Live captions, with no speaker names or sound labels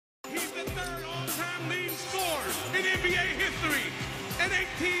third all-time leading scorer in NBA history, an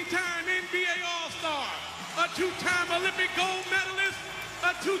 18-time NBA All-Star, a two-time Olympic gold medalist,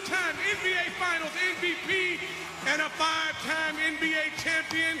 a two-time NBA Finals MVP, and a five-time NBA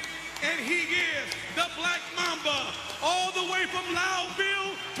champion. And he is the Black Mamba, all the way from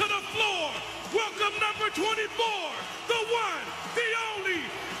Loudville to the floor. Welcome number 24, the one, the only,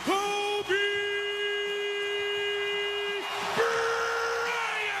 Kobe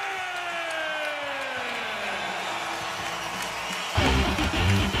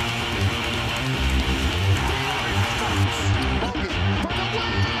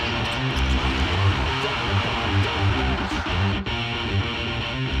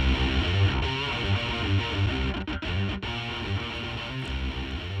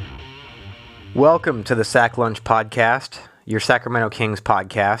Welcome to the Sack Lunch Podcast, your Sacramento Kings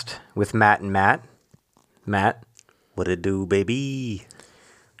podcast with Matt and Matt. Matt, what it do, baby?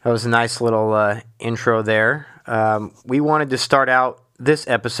 That was a nice little intro there. We wanted to start out this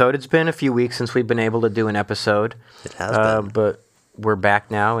episode. It's been a few weeks since we've been able to do an episode. It has been. But we're back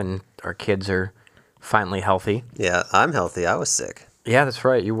now, and our kids are finally healthy. Yeah, I'm healthy. I was sick. Yeah, that's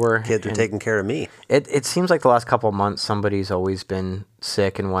right. You were. Kids are taking care of me. It seems like the last couple of months, somebody's always been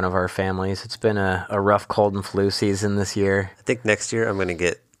sick in one of our families. It's been a rough cold and flu season this year. I think next year I'm going to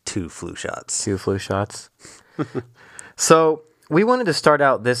get 2 flu shots. 2 flu shots. So we wanted to start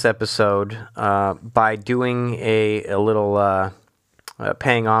out this episode by doing a little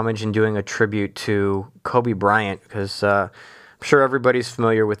paying homage and doing a tribute to Kobe Bryant, because I'm sure everybody's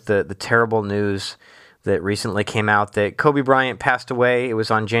familiar with the terrible news that recently came out that Kobe Bryant passed away. It was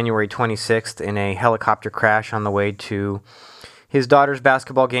on January 26th in a helicopter crash on the way to his daughter's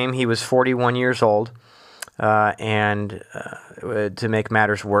basketball game. He was 41 years old, and to make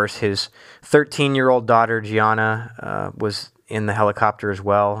matters worse, his 13-year-old daughter, Gianna, was in the helicopter as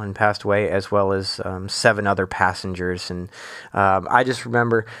well and passed away, as well as 7 other passengers. And I just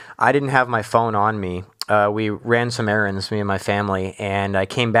remember I didn't have my phone on me. We ran some errands, me and my family, and I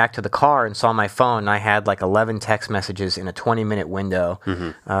came back to the car and saw my phone, and I had like 11 text messages in a 20-minute window.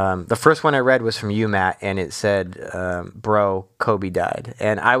 Mm-hmm. The first one I read was from you, Matt, and it said, bro, Kobe died.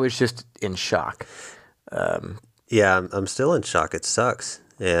 And I was just in shock. Yeah, I'm still in shock. It sucks.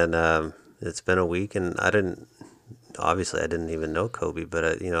 And it's been a week, and I didn't even know Kobe,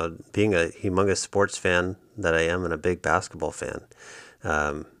 but, being a humongous sports fan that I am and a big basketball fan,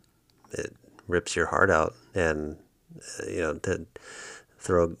 it rips your heart out. And to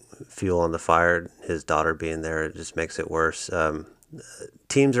throw fuel on the fire, his daughter being there, it just makes it worse.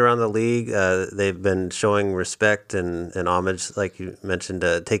 Teams around the league, they've been showing respect and homage, like you mentioned,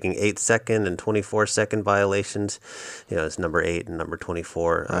 taking 8-second and 24-second violations. It's number 8 and number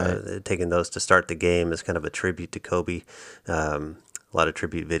 24. Right. Taking those to start the game is kind of a tribute to Kobe. A lot of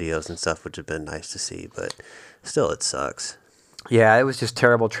tribute videos and stuff, which have been nice to see, but still, it sucks. Yeah, it was just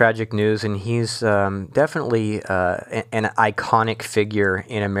terrible, tragic news, and he's definitely an iconic figure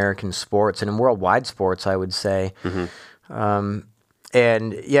in American sports and in worldwide sports, I would say. Mm-hmm.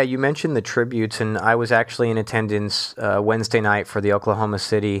 And yeah, you mentioned the tributes, and I was actually in attendance Wednesday night for the Oklahoma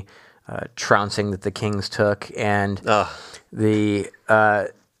City trouncing that the Kings took, and the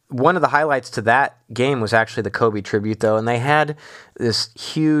one of the highlights to that game was actually the Kobe tribute, though, and they had this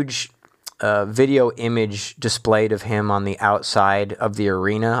huge video image displayed of him on the outside of the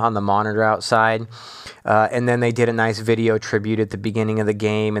arena, on the monitor outside. And then they did a nice video tribute at the beginning of the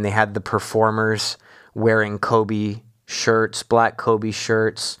game, and they had the performers wearing Kobe shirts, black Kobe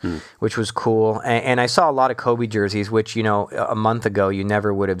shirts, which was cool. And I saw a lot of Kobe jerseys, which, a month ago you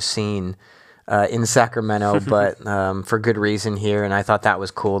never would have seen in Sacramento, but for good reason here. And I thought that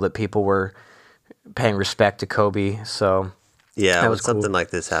was cool that people were paying respect to Kobe. So yeah, when something like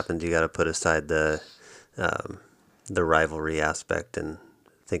this happens, you got to put aside the rivalry aspect and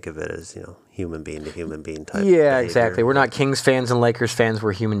think of it as, human being to human being type. Yeah, behavior. Exactly. We're not Kings fans and Lakers fans.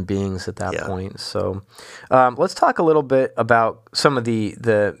 We're human beings at that point. So let's talk a little bit about some of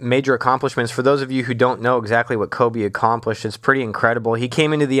the major accomplishments. For those of you who don't know exactly what Kobe accomplished, it's pretty incredible. He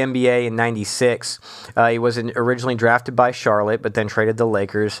came into the NBA in '96. He was originally drafted by Charlotte, but then traded to the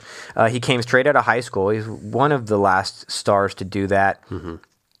Lakers. He came straight out of high school. He's one of the last stars to do that.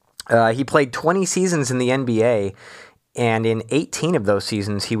 Mm-hmm. He played 20 seasons in the NBA. And in 18 of those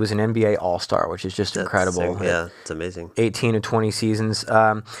seasons, he was an NBA All-Star, which is just incredible. Yeah, it's amazing. 18 of 20 seasons.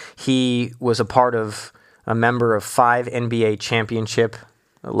 He was a member of 5 NBA championship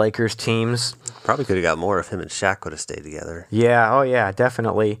Lakers teams. Probably could have got more if him and Shaq would have stayed together. Yeah, oh yeah,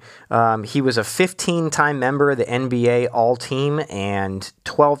 definitely. He was a 15-time member of the NBA All-Team and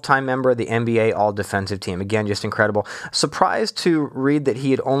 12-time member of the NBA All-Defensive Team. Again, just incredible. Surprised to read that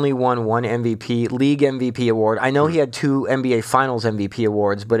he had only won one league MVP award. I know he had 2 NBA Finals MVP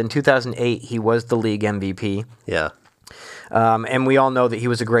awards, but in 2008 he was the league MVP. Yeah. And we all know that he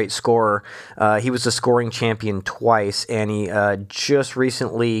was a great scorer. He was the scoring champion twice, and he just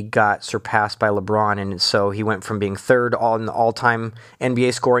recently got surpassed by LeBron, and so he went from being third on the all-time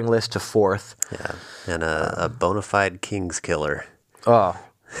NBA scoring list to fourth. Yeah, and a bona fide Kings killer. Oh,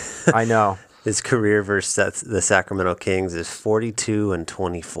 I know. His career versus the Sacramento Kings is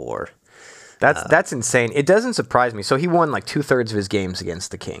 42-24. That's insane. It doesn't surprise me. So he won like 2/3 of his games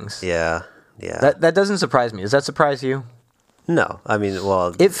against the Kings. Yeah, yeah. That doesn't surprise me. Does that surprise you? No, I mean,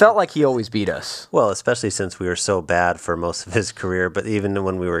 well... It felt like he always beat us. Well, especially since we were so bad for most of his career, but even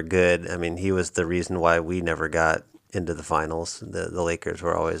when we were good, I mean, he was the reason why we never got into the finals. The Lakers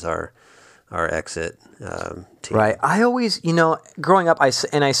were always our exit team. Right. I always, growing up, I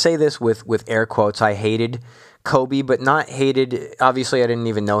say this with air quotes, I hated Kobe, but not hated... Obviously, I didn't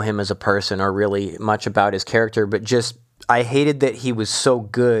even know him as a person or really much about his character, but just I hated that he was so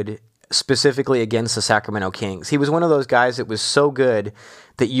good specifically against the Sacramento Kings. He was one of those guys that was so good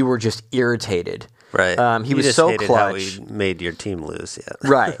that you were just irritated. Right. He you was just so hated clutch. how he made your team lose. Yeah.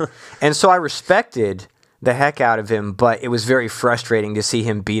 Right. And so I respected the heck out of him, but it was very frustrating to see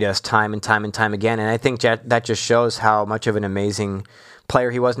him beat us time and time and time again. And I think that just shows how much of an amazing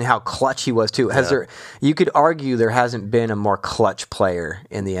player he was and how clutch he was too. You could argue there hasn't been a more clutch player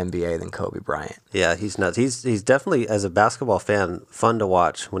in the NBA than Kobe Bryant. Yeah, he's nuts. He's definitely, as a basketball fan, fun to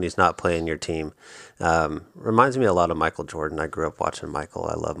watch when he's not playing your team. Reminds me a lot of Michael Jordan. I grew up watching Michael.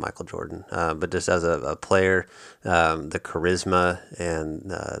 I love Michael Jordan. But just as a player, the charisma and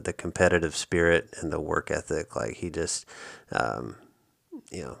the competitive spirit and the work ethic, like he just,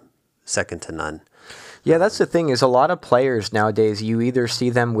 second to none. Yeah, that's the thing is a lot of players nowadays, you either see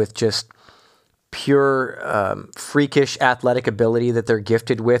them with just pure freakish athletic ability that they're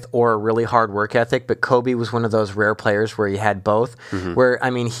gifted with or a really hard work ethic, but Kobe was one of those rare players where he had both, where, I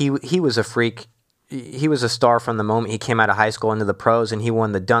mean, he was a freak. He was a star from the moment he came out of high school into the pros, and he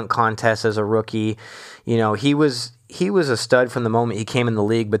won the dunk contest as a rookie. He was a stud from the moment he came in the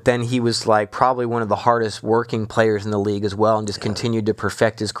league, but then he was like probably one of the hardest working players in the league as well, and just continued to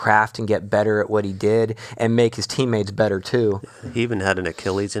perfect his craft and get better at what he did and make his teammates better too. He even had an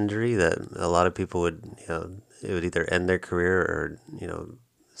Achilles injury that a lot of people would, it would either end their career or,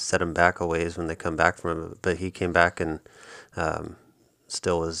 set them back a ways when they come back from it. But he came back and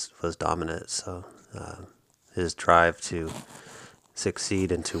still was dominant. So his drive to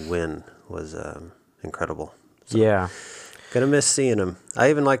succeed and to win was incredible. So, yeah. Gonna miss seeing him. I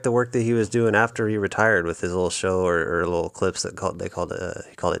even like the work that he was doing after he retired with his little show or little clips that he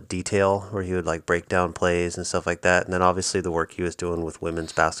called it Detail, where he would like break down plays and stuff like that. And then obviously the work he was doing with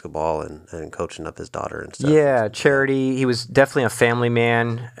women's basketball and coaching up his daughter and stuff. Yeah, charity. He was definitely a family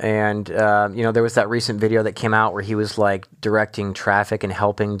man, and there was that recent video that came out where he was like directing traffic and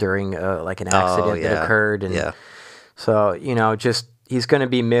helping during like an accident that occurred. And so just he's going to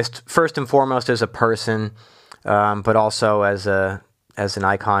be missed first and foremost as a person. But also as an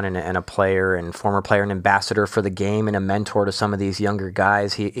icon and a player and former player and ambassador for the game and a mentor to some of these younger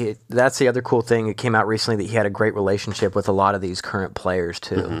guys. That's the other cool thing. It came out recently that he had a great relationship with a lot of these current players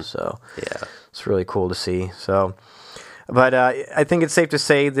too. So it's really cool to see. So, but I think it's safe to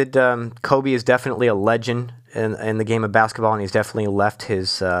say that Kobe is definitely a legend in the game of basketball, and he's definitely left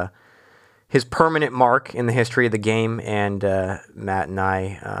his permanent mark in the history of the game, and Matt and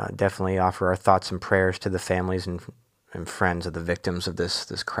I definitely offer our thoughts and prayers to the families and friends of the victims of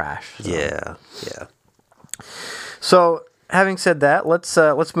this crash. So. Yeah. So, having said that, let's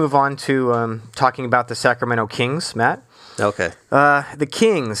move on to talking about the Sacramento Kings, Matt. Okay. The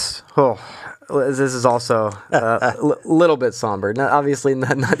Kings. Oh, this is also a little bit somber. Obviously,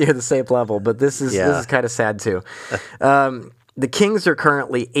 not near the same level, but this is kind of sad too. The Kings are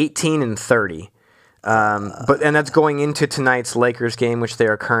currently 18-30, and that's going into tonight's Lakers game, which they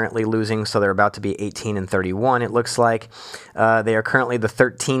are currently losing. So they're about to be 18-31. It looks like they are currently the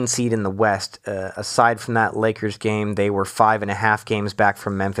 13 seed in the West. Aside from that Lakers game, they were 5.5 games back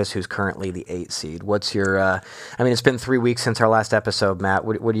from Memphis, who's currently the 8 seed. What's your? It's been 3 weeks since our last episode, Matt.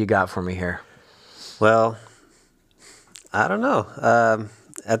 What do you got for me here? Well, I don't know.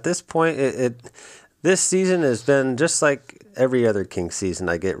 At this point, this season has been just like every other Kings season.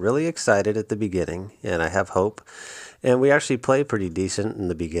 I get really excited at the beginning, and I have hope. And we actually play pretty decent in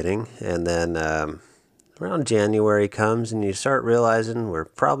the beginning, and then around January comes and you start realizing we're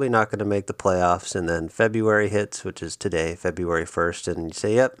probably not going to make the playoffs, and then February hits, which is today, February 1st, and you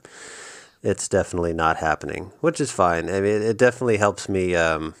say, yep, it's definitely not happening, which is fine. I mean, it definitely helps me,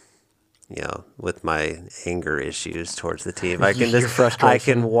 with my anger issues towards the team. I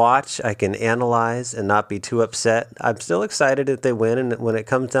can watch, I can analyze and not be too upset. I'm still excited if they win, and when it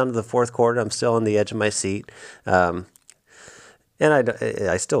comes down to the fourth quarter, I'm still on the edge of my seat. And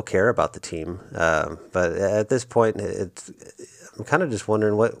I still care about the team, but at this point, I'm kind of just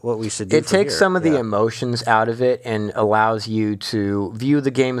wondering what we should do. It takes some of the emotions out of it and allows you to view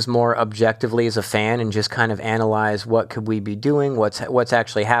the games more objectively as a fan and just kind of analyze what could we be doing, what's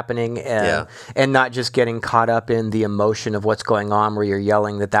actually happening, and not just getting caught up in the emotion of what's going on where you're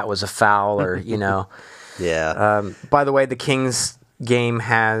yelling that was a foul or, Yeah. By the way, the Kings game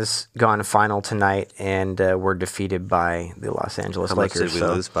has gone final tonight, and we're defeated by the Los Angeles Lakers. How much did we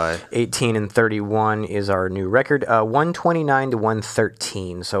lose by? 18-31 is our new record.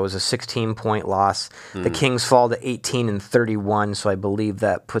 129-113, so it was a 16-point loss. The Kings fall to 18-31, so I believe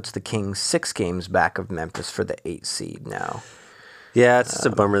that puts the Kings 6 games back of Memphis for the 8 seed now. Yeah, it's just a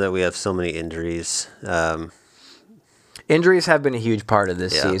bummer that we have so many injuries. Injuries have been a huge part of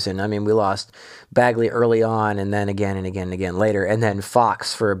this season. I mean, we lost Bagley early on, and then again and again and again later, and then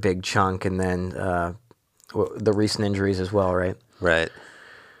Fox for a big chunk, and then the recent injuries as well, right? Right.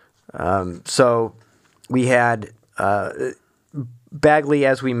 So we had Bagley,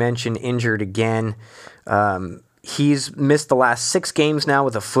 as we mentioned, injured again. He's missed the last 6 games now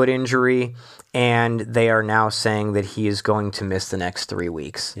with a foot injury, and they are now saying that he is going to miss the next 3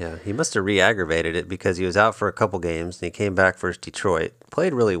 weeks. Yeah, he must have re-aggravated it because he was out for a couple games, and he came back versus Detroit.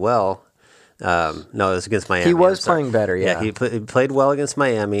 Played really well. No, it was against Miami. He was playing better, yeah. He played well against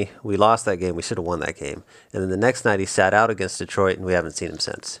Miami. We lost that game. We should have won that game. And then the next night he sat out against Detroit, and we haven't seen him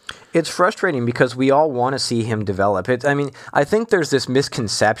since. It's frustrating because we all want to see him develop. I think there's this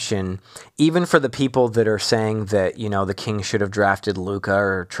misconception, even for the people that are saying that, the Kings should have drafted Luka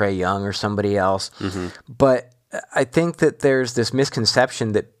or Trae Young or somebody else. Mm-hmm. But I think that there's this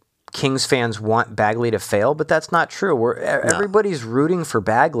misconception that Kings fans want Bagley to fail, but that's not true. Everybody's rooting for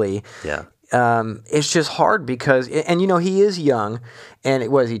Bagley. Yeah. It's just hard because, and he is young, and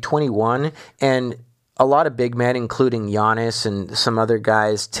was he 21? And a lot of big men, including Giannis and some other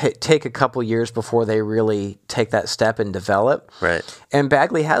guys, take a couple years before they really take that step and develop. Right. And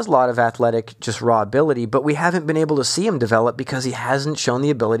Bagley has a lot of athletic, just raw ability, but we haven't been able to see him develop because he hasn't shown the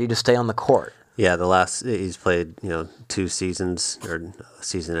ability to stay on the court. Yeah, he's played 2 seasons or a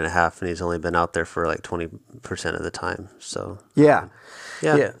season and a half, and he's only been out there for like 20% of the time. So yeah.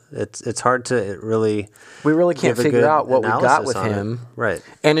 It's hard to really. We really can't figure out what we got with him. Right.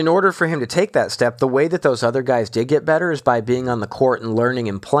 And in order for him to take that step, the way that those other guys did get better is by being on the court and learning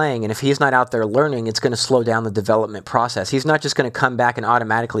and playing. And if he's not out there learning, it's going to slow down the development process. He's not just going to come back and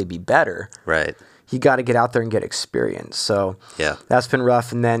automatically be better. Right. You got to get out there and get experience. So that's been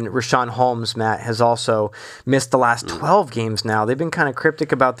rough. And then Richaun Holmes, Matt, has also missed the last 12 games now. They've been kind of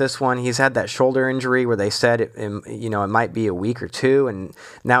cryptic about this one. He's had that shoulder injury where they said it might be a week or 2, and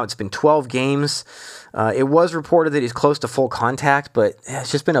now it's been 12 games. It was reported that he's close to full contact, but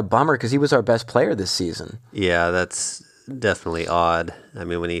it's just been a bummer because he was our best player this season. Yeah, that's definitely odd. I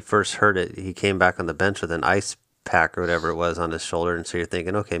mean, when he first heard it, he came back on the bench with an ice pack or whatever it was on his shoulder, and so you're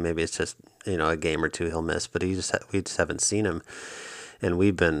thinking, okay, maybe it's just a game or 2 he'll miss, but we just haven't seen him, and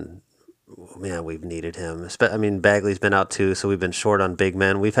we've needed him. Bagley's been out too, so we've been short on big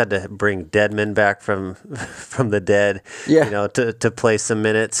men. We've had to bring dead men back from the dead, to play some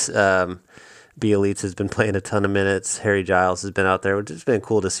minutes. Bielitsa has been playing a ton of minutes. Harry Giles has been out there, which has been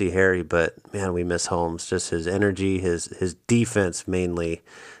cool to see Harry, but man, we miss Holmes. Just his energy, his defense mainly.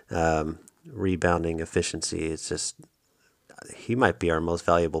 Rebounding efficiency. It's just he might be our most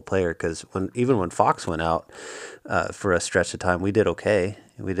valuable player because even when Fox went out for a stretch of time, we did okay.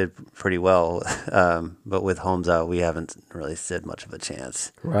 We did pretty well, but with Holmes out, we haven't really stood much of a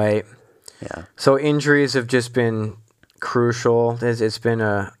chance. Right. Yeah. So injuries have just been crucial. It's been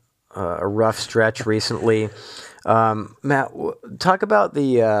a rough stretch recently. Matt, talk about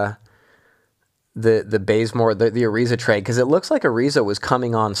the Bazemore, the Ariza trade, because it looks like Ariza was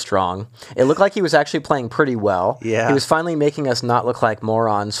coming on strong. It looked like he was actually playing pretty well. Yeah. He was finally making us not look like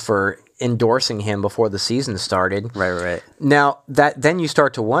morons for endorsing him before the season started. Right. Now, then you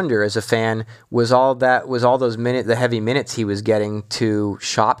start to wonder as a fan, was all those minutes, the heavy minutes he was getting to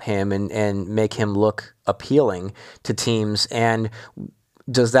shop him and make him look appealing to teams? And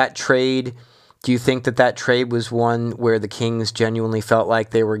does that trade... Do you think that trade was one where the Kings genuinely felt like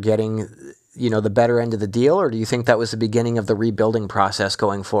they were getting the better end of the deal, or do you think that was the beginning of the rebuilding process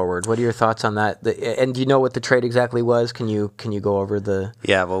going forward? What are your thoughts on that? And do you know what the trade exactly was? Can you go over the?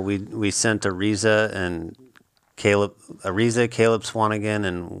 Yeah, well, we sent Ariza and Caleb Swanigan,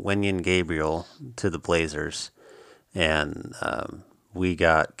 and Wenyen Gabriel to the Blazers, and we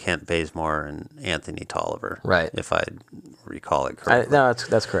got Kent Bazemore and Anthony Tolliver. Right. If I recall it correctly. No,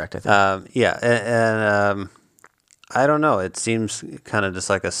 that's correct, I think. Yeah, and I don't know. It seems kind of just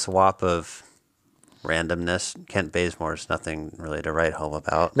like a swap of randomness. Kent Bazemore is nothing really to write home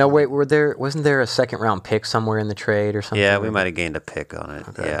about. No, wait, wasn't there a second round pick somewhere in the trade or something? Yeah, we might have gained a pick on it.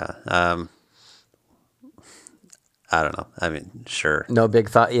 Okay. Yeah. I don't know. I mean, sure. No big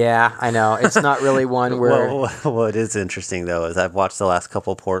thought. Yeah, I know. It's not really one where... Well, what is interesting, though, is I've watched the last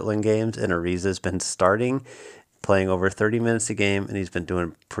couple Portland games, and Ariza's been starting, playing over 30 minutes a game, and he's been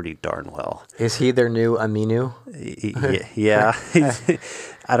doing pretty darn well. Is he their new Aminu? Yeah.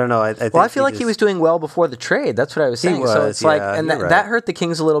 I don't know. I feel like he was doing well before the trade. That's what I was saying. He was, so it's like, and that hurt the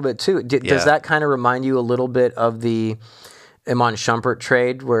Kings a little bit, too. Does that kind of remind you a little bit of the Iman Shumpert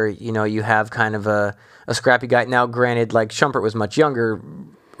trade, where, you have kind of a scrappy guy? Now, granted, like, Shumpert was much younger.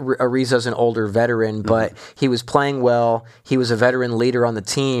 Ariza's an older veteran, but he was playing well. He was a veteran leader on the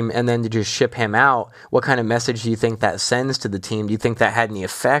team, and then to just ship him out, what kind of message do you think that sends to the team? Do you think that had any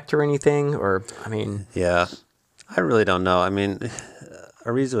effect or anything? Or, I mean... Yeah, I really don't know. I mean,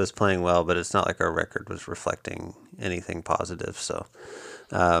 Ariza was playing well, but it's not like our record was reflecting anything positive, so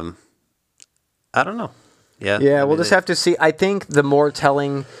I don't know. Yeah, we'll just have to see. I think the more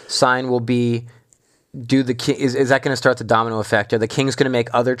telling sign will be... Is that going to start the domino effect? Are the Kings going to make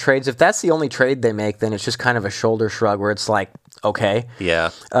other trades? If that's the only trade they make, then it's just kind of a shoulder shrug where it's like, okay. Yeah.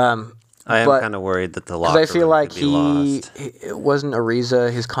 I am kind of worried that the locker room I feel like it wasn't Ariza.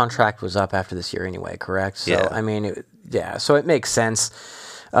 His contract was up after this year anyway, correct? So, yeah. I mean, so it makes sense.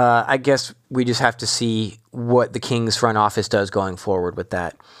 I guess we just have to see what the Kings front office does going forward with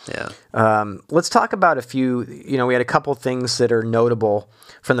that. Yeah. Let's talk about a few. We had a couple things that are notable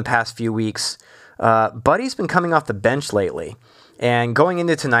from the past few weeks. Buddy's been coming off the bench lately, and going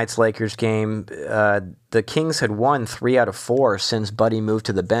into tonight's Lakers game, the Kings had won 3 out of 4 since Buddy moved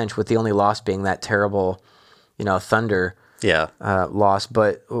to the bench, with the only loss being that terrible, Thunder loss.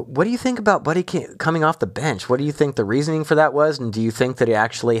 But what do you think about Buddy coming off the bench? What do you think the reasoning for that was, and do you think that it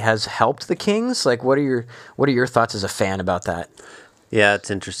actually has helped the Kings? Like, what are your thoughts as a fan about that? Yeah, it's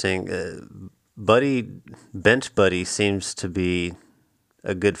interesting. Bench Buddy seems to be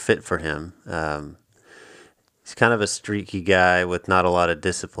a good fit for him. He's kind of a streaky guy with not a lot of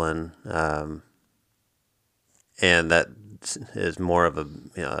discipline, and that is more of a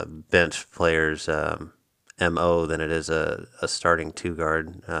bench player's MO than it is a starting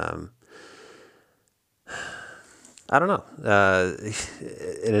 2-guard. I don't know,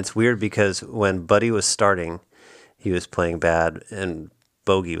 and it's weird because when Buddy was starting, he was playing bad, and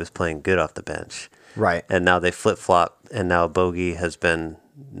Bogey was playing good off the bench. Right. And now they flip-flop, and now Bogey has been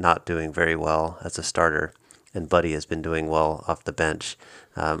not doing very well as a starter, and Buddy has been doing well off the bench.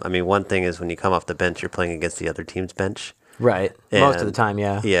 I mean, one thing is when you come off the bench, you're playing against the other team's bench. Right. Most of the time,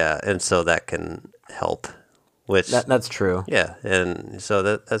 yeah. Yeah, and so that can help. Which that's true. Yeah, and so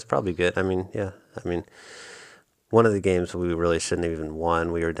that's probably good. I mean, one of the games we really shouldn't have even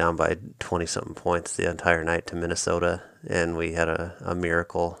won. We were down by 20-something points the entire night to Minnesota, and we had a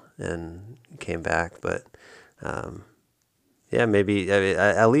miracle and came back. But maybe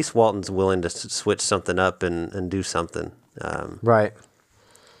at least Walton's willing to switch something up and do something. Right.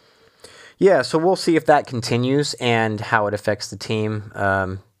 Yeah, so we'll see if that continues and how it affects the team.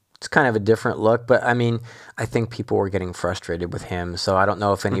 It's kind of a different look, but I mean, I think people were getting frustrated with him, so I don't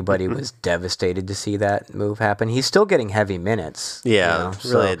know if anybody was devastated to see that move happen. He's still getting heavy minutes. Yeah,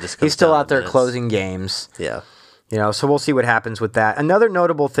 really, he's still out there closing games. Yeah. So we'll see what happens with that. Another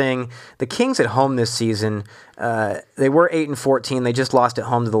notable thing, the Kings at home this season, they were 8-14. They just lost at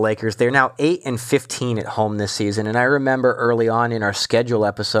home to the Lakers. They're now 8-15 at home this season. And I remember early on in our schedule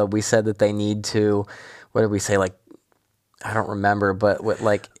episode, we said that they need to, what did we say? Like, I don't remember, but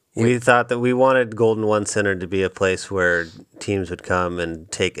we thought that we wanted Golden One Center to be a place where teams would come and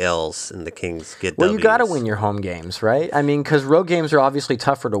take L's and the Kings get W's. Well, you got to win your home games, right? I mean, because road games are obviously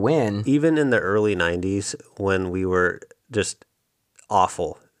tougher to win. Even in the early 90s, when we were just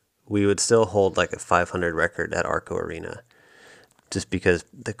awful, we would still hold like a 500 record at Arco Arena just because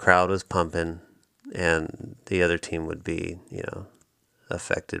the crowd was pumping and the other team would be,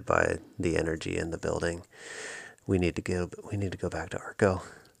 affected by the energy in the building. We need to go back to Arco.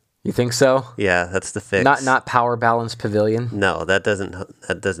 You think so? Yeah, that's the fix. Not Power Balance Pavilion. No, that doesn't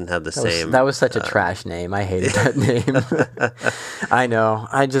have the same. That was such a trash name. I hated that name. I know.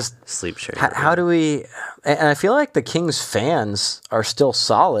 I just Sleep sharing. how do we? And I feel like the Kings fans are still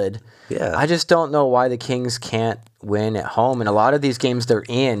solid. Yeah. I just don't know why the Kings can't win at home. And a lot of these games they're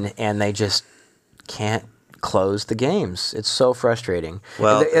in, and they just can't close the games. It's so frustrating.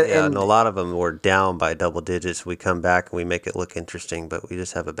 Well, and a lot of them were down by double digits. We come back and we make it look interesting, but we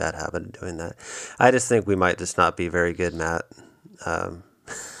just have a bad habit of doing that. I just think we might just not be very good, Matt. I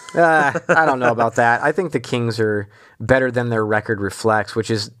don't know about that. I think the Kings are better than their record reflects,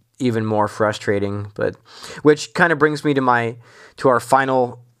 which is even more frustrating. But which kind of brings me to our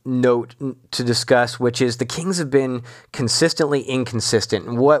final note to discuss, which is the Kings have been consistently inconsistent.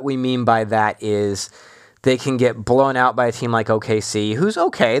 And what we mean by that is they can get blown out by a team like OKC, who's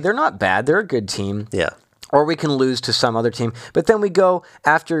okay. They're not bad. They're a good team. Yeah. Or we can lose to some other team. But then we go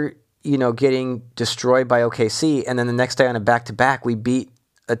after, getting destroyed by OKC, and then the next day on a back-to-back, we beat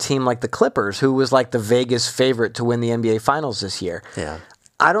a team like the Clippers, who was like the Vegas favorite to win the NBA Finals this year. Yeah.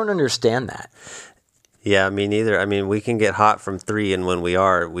 I don't understand that. Yeah, me neither. I mean, we can get hot from three, and when we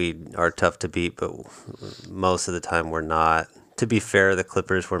are tough to beat, but most of the time we're not. To be fair, the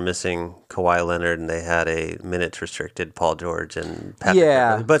Clippers were missing Kawhi Leonard, and they had a minutes-restricted Paul George and Patrick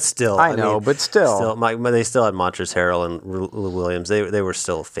Beverley. But still. I know, but still. They still had Montrezl Harrell and Lou Williams. They were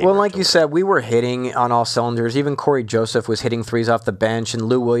still favorites. Well, like you said, we were hitting on all cylinders. Even Corey Joseph was hitting threes off the bench, and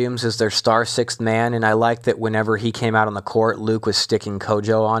Lou Williams is their star sixth man, and I liked that whenever he came out on the court, Luke was sticking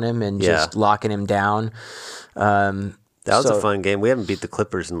Kojo on him and just locking him down. That was a fun game. We haven't beat the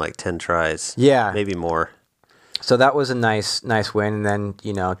Clippers in like 10 tries. Yeah. Maybe more. So that was a nice win, and then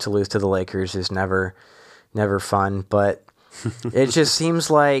to lose to the Lakers is never fun. But it just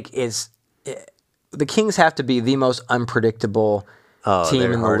seems like the Kings have to be the most unpredictable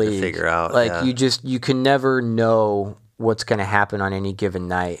team in the league. To figure out. You can never know what's going to happen on any given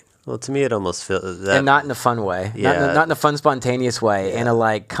night. Well, to me, it almost feels that, and not in a fun way, not in a fun, spontaneous way. In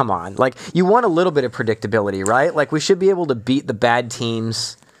a come on, you want a little bit of predictability, right? Like we should be able to beat the bad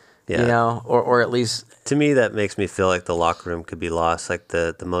teams. Or at least... To me, that makes me feel like the locker room could be lost, like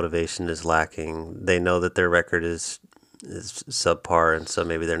the motivation is lacking. They know that their record is subpar, and so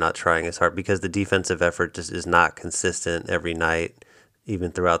maybe they're not trying as hard because the defensive effort just is not consistent every night,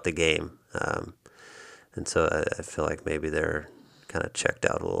 even throughout the game. And so I feel like maybe they're kind of checked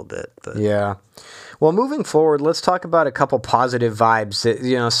out a little bit. But. Yeah. Well, moving forward, let's talk about a couple positive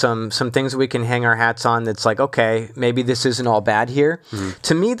vibes. Some things that we can hang our hats on. That's like, okay, maybe this isn't all bad here. Mm-hmm.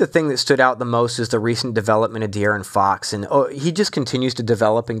 To me, the thing that stood out the most is the recent development of De'Aaron Fox, and he just continues to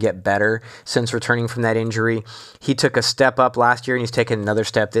develop and get better since returning from that injury. He took a step up last year, and he's taken another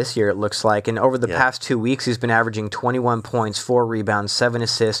step this year. It looks like, and over the past 2 weeks, he's been averaging 21 points, 4 rebounds, 7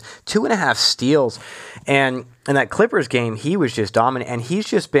 assists, 2.5 steals, and in that Clippers game, he was just dominant, and he's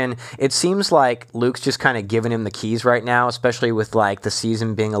just been, it seems like Luke's just kind of giving him the keys right now, especially with the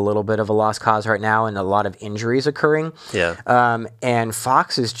season being a little bit of a lost cause right now and a lot of injuries occurring. Yeah. And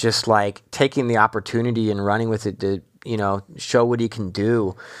Fox is just taking the opportunity and running with it to, show what he can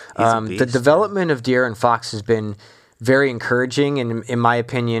do. The development of De'Aaron Fox has been very encouraging, and in my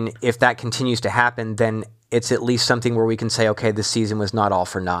opinion, if that continues to happen, then it's at least something where we can say, okay, this season was not all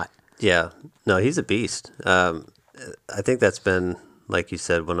for naught. Yeah. No, he's a beast. I think that's been, like you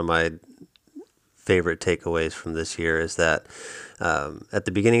said, one of my favorite takeaways from this year is that at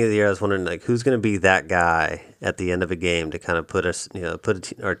the beginning of the year, I was wondering who's going to be that guy at the end of a game to kind of put us,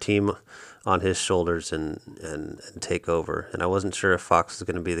 our team on his shoulders and take over. And I wasn't sure if Fox was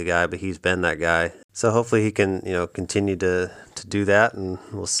going to be the guy, but he's been that guy. So hopefully he can, continue to do that, and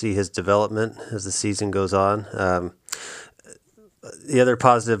we'll see his development as the season goes on. The other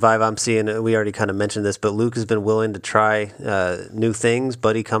positive vibe I'm seeing, we already kind of mentioned this, but Luke has been willing to try new things.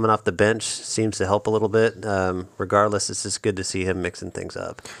 Buddy coming off the bench seems to help a little bit. Regardless, it's just good to see him mixing things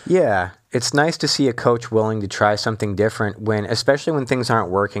up. Yeah, it's nice to see a coach willing to try something different, especially when things aren't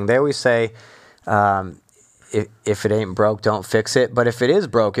working. They always say, if it ain't broke, don't fix it. But if it is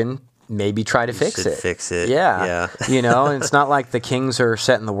broken, maybe try to fix it. Yeah. And it's not like the Kings are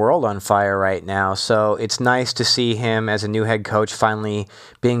setting the world on fire right now. So it's nice to see him as a new head coach finally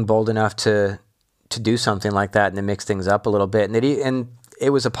being bold enough to do something like that and to mix things up a little bit. And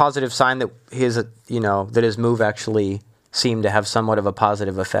it was a positive sign that his move actually seemed to have somewhat of a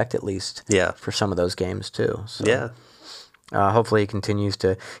positive effect, at least. Yeah. For some of those games too. So. Yeah. Hopefully he continues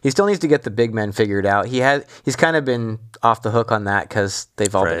to. He still needs to get the big men figured out. He's kind of been off the hook on that because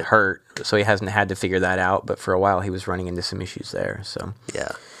they've all been hurt, so he hasn't had to figure that out. But for a while, he was running into some issues there. So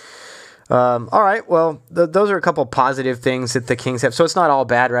yeah. All right. Well, those are a couple positive things that the Kings have. So it's not all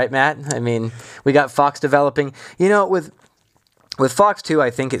bad, right, Matt? I mean, we got Fox developing. With Fox, too,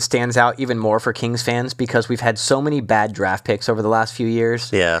 I think it stands out even more for Kings fans because we've had so many bad draft picks over the last few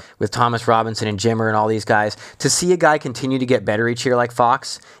years. Yeah. With Thomas Robinson and Jimmer and all these guys. To see a guy continue to get better each year like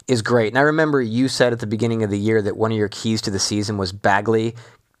Fox is great. And I remember you said at the beginning of the year that one of your keys to the season was Bagley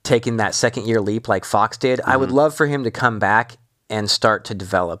taking that second-year leap like Fox did. I would love for him to come back and start to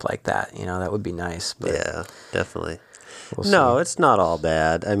develop like that. That would be nice. But yeah, definitely. We'll see. It's not all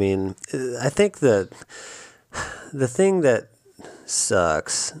bad. I mean, I think that the thing that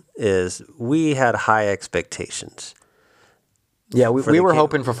sucks is we had high expectations. Yeah, we were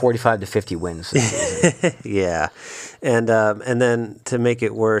hoping for 45 to 50 wins this season. Yeah. And then to make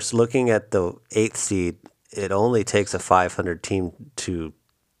it worse, looking at the 8th seed, it only takes a 500 team to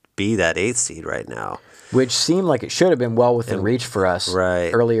be that 8th seed right now. Which seemed like it should have been well within reach for us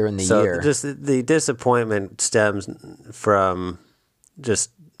earlier in the year. Just the disappointment stems from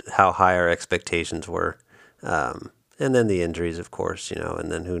just how high our expectations were. And then the injuries, of course,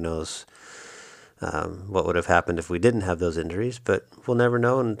 and then who knows what would have happened if we didn't have those injuries, but we'll never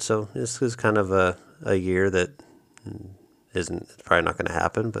know. And so this is kind of a year that it's probably not going to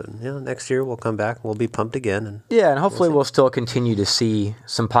happen, but next year we'll come back and we'll be pumped again. And hopefully we'll still continue to see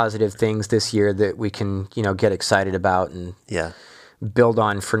some positive things this year that we can, get excited about and build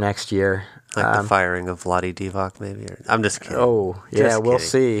on for next year. Like the firing of Vlade Divac, maybe? I'm just kidding. Oh, yeah, we'll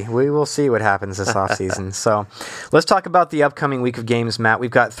see. We will see what happens this offseason. So let's talk about the upcoming week of games, Matt.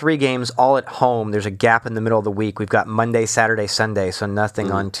 We've got 3 games all at home. There's a gap in the middle of the week. We've got Monday, Saturday, Sunday, so nothing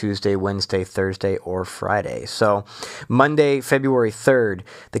on Tuesday, Wednesday, Thursday, or Friday. So Monday, February 3rd,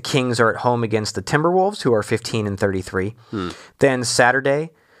 the Kings are at home against the Timberwolves, who are 15-33. Then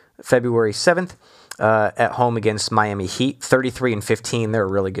Saturday, February 7th, at home against Miami Heat, 33-15. They're a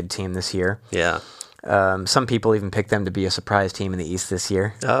really good team this year. Yeah. Some people even picked them to be a surprise team in the East this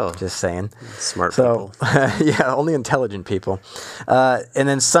year. Oh. Just saying. Smart people. Yeah, only intelligent people. And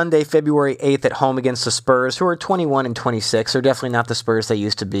then Sunday, February 8th at home against the Spurs, who are 21-26. They're definitely not the Spurs they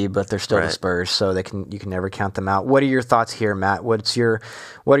used to be, but they're still the Spurs, so you can never count them out. What are your thoughts here, Matt? What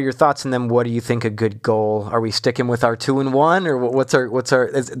are your thoughts, and then what do you think a good goal? Are we sticking with our 2-1, or what's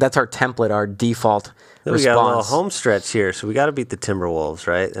our that's our template, our default response? We got a little home stretch here, so we got to beat the Timberwolves,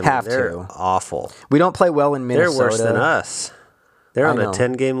 right? They're awful. We don't play well in Minnesota. They're worse than us. They're on a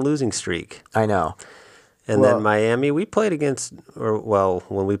 10-game losing streak. I know. And then Miami, we played against,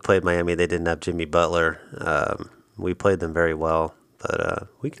 when we played Miami, they didn't have Jimmy Butler. We played them very well, but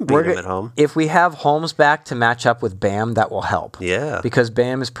we can beat them at home. If we have Holmes back to match up with Bam, that will help. Yeah. Because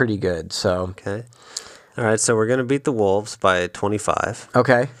Bam is pretty good, so. Okay. All right, so we're going to beat the Wolves by 25.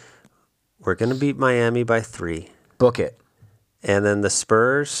 Okay. We're going to beat Miami by 3. Book it. And then the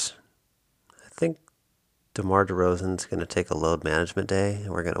Spurs, I think DeMar DeRozan's going to take a load management day, and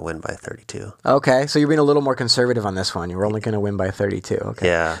we're going to win by 32. Okay, so you're being a little more conservative on this one. You're only going to win by 32. Okay.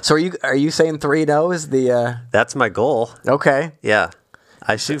 Yeah. So are you saying 3-0 is the... That's my goal. Okay. Yeah.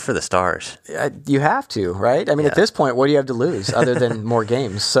 I shoot for the stars. You have to, right? I mean, at this point, what do you have to lose other than more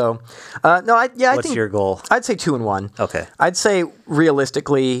games? So, I think... What's your goal? I'd say 2-1. Okay. I'd say,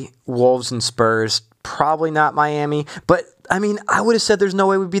 realistically, Wolves and Spurs, probably not Miami. But, I mean, I would have said there's no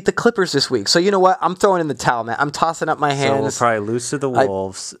way we beat the Clippers this week. So, you know what? I'm throwing in the towel, man. I'm tossing up my hands. So we'll probably lose to the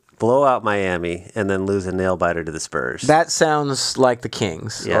Wolves, blow out Miami, and then lose a nail-biter to the Spurs. That sounds like the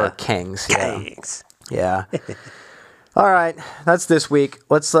Kings. Yeah. Or Kings. Yeah. Kings. Yeah. All right, that's this week.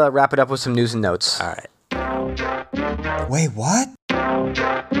 Let's wrap it up with some news and notes. All right. Wait, what?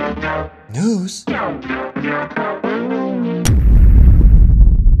 News?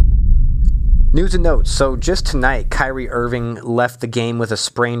 News and notes. So just tonight, Kyrie Irving left the game with a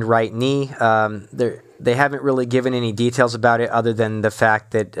sprained right knee. They haven't really given any details about it other than the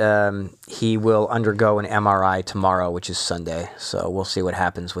fact that he will undergo an MRI tomorrow, which is Sunday. So we'll see what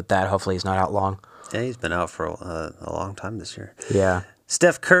happens with that. Hopefully he's not out long. Yeah, he's been out for a long time this year. Yeah.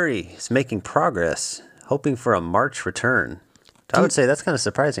 Steph Curry is making progress, hoping for a March return. I would say that's kind of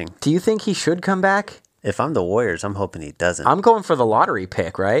surprising. Do you think he should come back? If I'm the Warriors, I'm hoping he doesn't. I'm going for the lottery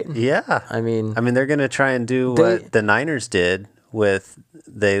pick, right? Yeah. I mean, they're going to try and do what the Niners did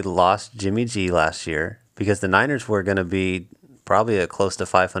they lost Jimmy G last year because the Niners were going to be probably a close to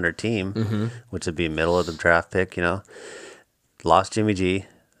 500 team, which would be middle of the draft pick, Lost Jimmy G,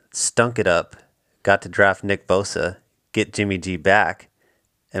 stunk it up. Got to draft Nick Bosa, get Jimmy G back,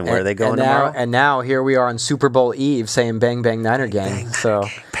 and where are they going tomorrow? And now here we are on Super Bowl Eve saying "Bang Bang Niner Gang." So,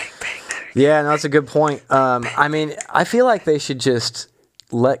 yeah, no, that's a good point. I feel like they should just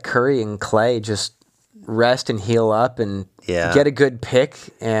let Curry and Clay just rest and heal up and Yeah. get a good pick,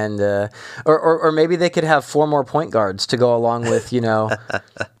 and or maybe they could have 4 more point guards to go along with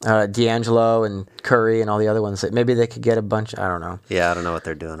D'Angelo and Curry and all the other ones. Maybe they could get a bunch. I don't know. Yeah, I don't know what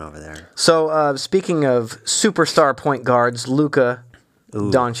they're doing over there. So speaking of superstar point guards, Luka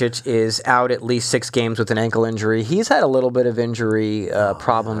Doncic is out at least 6 games with an ankle injury. He's had a little bit of injury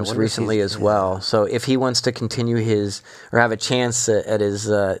problems recently as well. So if he wants to continue or have a chance at his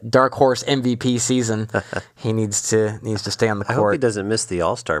dark horse MVP season, he needs to stay on the court. I hope he doesn't miss the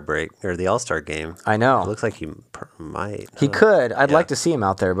All-Star break or the All-Star game. I know. It looks like he might. He could. I'd like to see him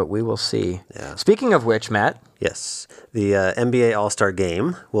out there, but we will see. Yeah. Speaking of which, Matt. Yes. The NBA All-Star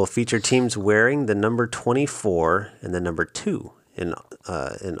game will feature teams wearing the number 24 and the number 2 in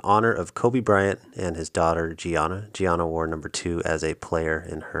honor of Kobe Bryant and his daughter Gianna. Gianna wore number 2 as a player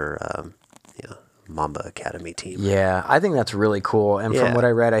in her Mamba Academy team. Yeah, I think that's really cool. And from Yeah. what I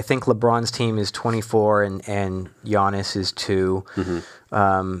read, I think LeBron's team is 24 and Giannis is 2.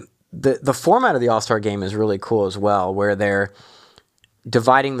 The format of the All-Star game is really cool as well, where they're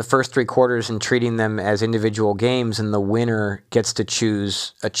dividing the first 3 quarters and treating them as individual games, and the winner gets to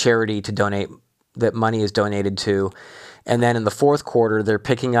choose a charity to donate, that money is donated to. And then in the 4th quarter, they're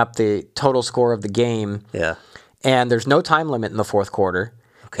picking up the total score of the game. Yeah. And there's no time limit in the 4th quarter.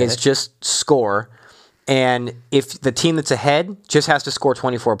 Okay. It's just score. And if the team that's ahead just has to score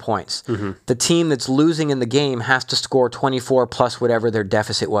 24 points, the team that's losing in the game has to score 24 plus whatever their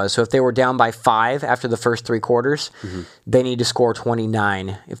deficit was. So if they were down by 5 after the first 3 quarters, they need to score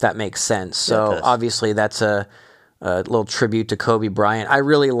 29, if that makes sense. So obviously that's a little tribute to Kobe Bryant. I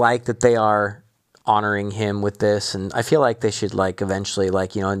really like that they are honoring him with this, and I feel like they should eventually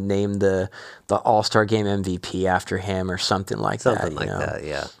name the All-Star Game MVP after him or something like that. Something like that,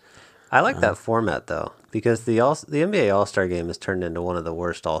 yeah. I like that format though, because the NBA All-Star Game has turned into one of the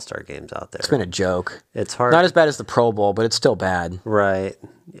worst All-Star games out there. It's been a joke. It's hard. Not as bad as the Pro Bowl, but it's still bad. Right.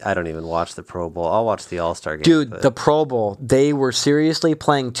 I don't even watch the Pro Bowl. I'll watch the All-Star Game. Dude, the Pro Bowl, they were seriously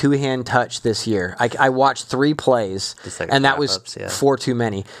playing 2-hand touch this year. I watched 3 plays, and that was 4 too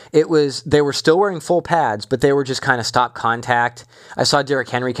many. They were still wearing full pads, but they were just kind of stop contact. I saw Derrick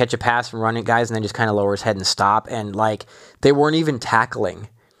Henry catch a pass from running guys and then just kind of lower his head and stop, and they weren't even tackling.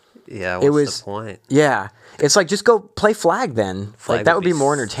 Yeah, what's the point? Yeah. It's just go play flag then. Flag that would be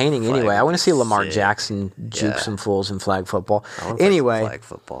more entertaining anyway. I want to see Lamar Jackson juke some fools in flag football. Anyway. Flag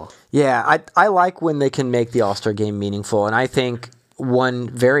football. Yeah, I like when they can make the All-Star game meaningful, and I think one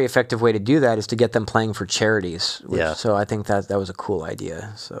very effective way to do that is to get them playing for charities. So I think that was a cool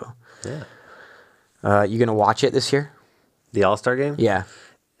idea. So yeah. You going to watch it this year? The All-Star game? Yeah.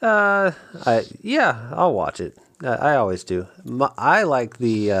 I'll watch it. I always do. I like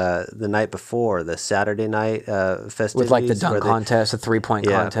the night before, the Saturday night festivities. With the dunk contest, the 3-point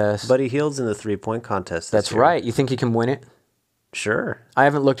contest. Buddy Hield's in the 3-point contest this That's year. right. You think he can win it? Sure. I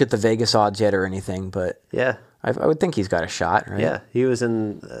haven't looked at the Vegas odds yet or anything, but yeah, I would think he's got a shot, right? Yeah, he was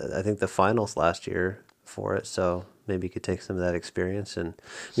in, I think, the finals last year for it, so maybe he could take some of that experience. And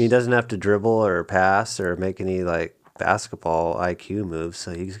he doesn't have to dribble or pass or make any basketball IQ moves,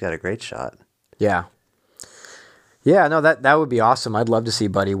 so he's got a great shot. Yeah. Yeah, no, that would be awesome. I'd love to see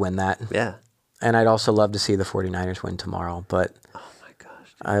Buddy win that. Yeah. And I'd also love to see the 49ers win tomorrow. But oh my gosh,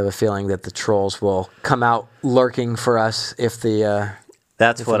 dude. I have a feeling that the trolls will come out lurking for us if the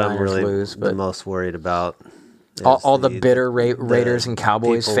That's if what the I'm Niners really lose, the most worried about. All the bitter Raiders and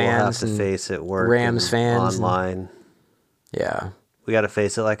Cowboys people fans will have to and face at work, Rams fans online. Yeah. We got to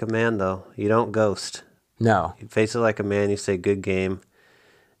face it like a man, though. You don't ghost. No. You face it like a man. You say good game,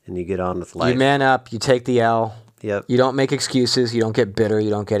 and you get on with life. You man up. You take the L. Yep. You don't make excuses. You don't get bitter. You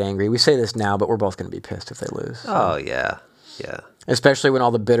don't get angry. We say this now, but we're both going to be pissed if they lose. So. Oh, yeah. Yeah. Especially when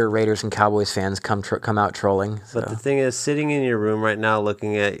all the bitter Raiders and Cowboys fans come out trolling. So. But the thing is, sitting in your room right now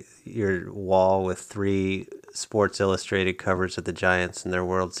looking at your wall with 3 Sports Illustrated covers of the Giants and their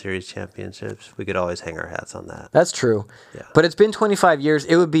World Series championships, we could always hang our hats on that. That's true. Yeah. But it's been 25 years.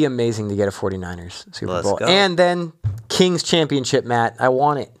 It would be amazing to get a 49ers Super Let's Bowl. go. And then Kings championship, Matt. I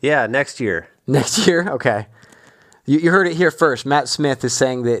want it. Yeah, next year. Next year? Okay. You heard it here first. Matt Smith is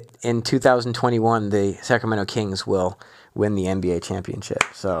saying that in 2021, the Sacramento Kings will win the NBA championship.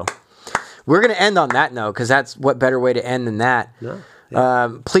 So we're going to end on that note because that's what better way to end than that. No.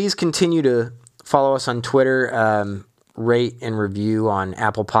 Yeah. Please continue to follow us on Twitter, rate and review on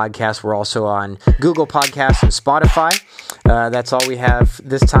Apple Podcasts. We're also on Google Podcasts and Spotify. That's all we have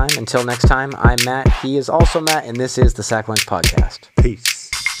this time. Until next time, I'm Matt. He is also Matt, and this is the Sack Lunch Podcast. Peace.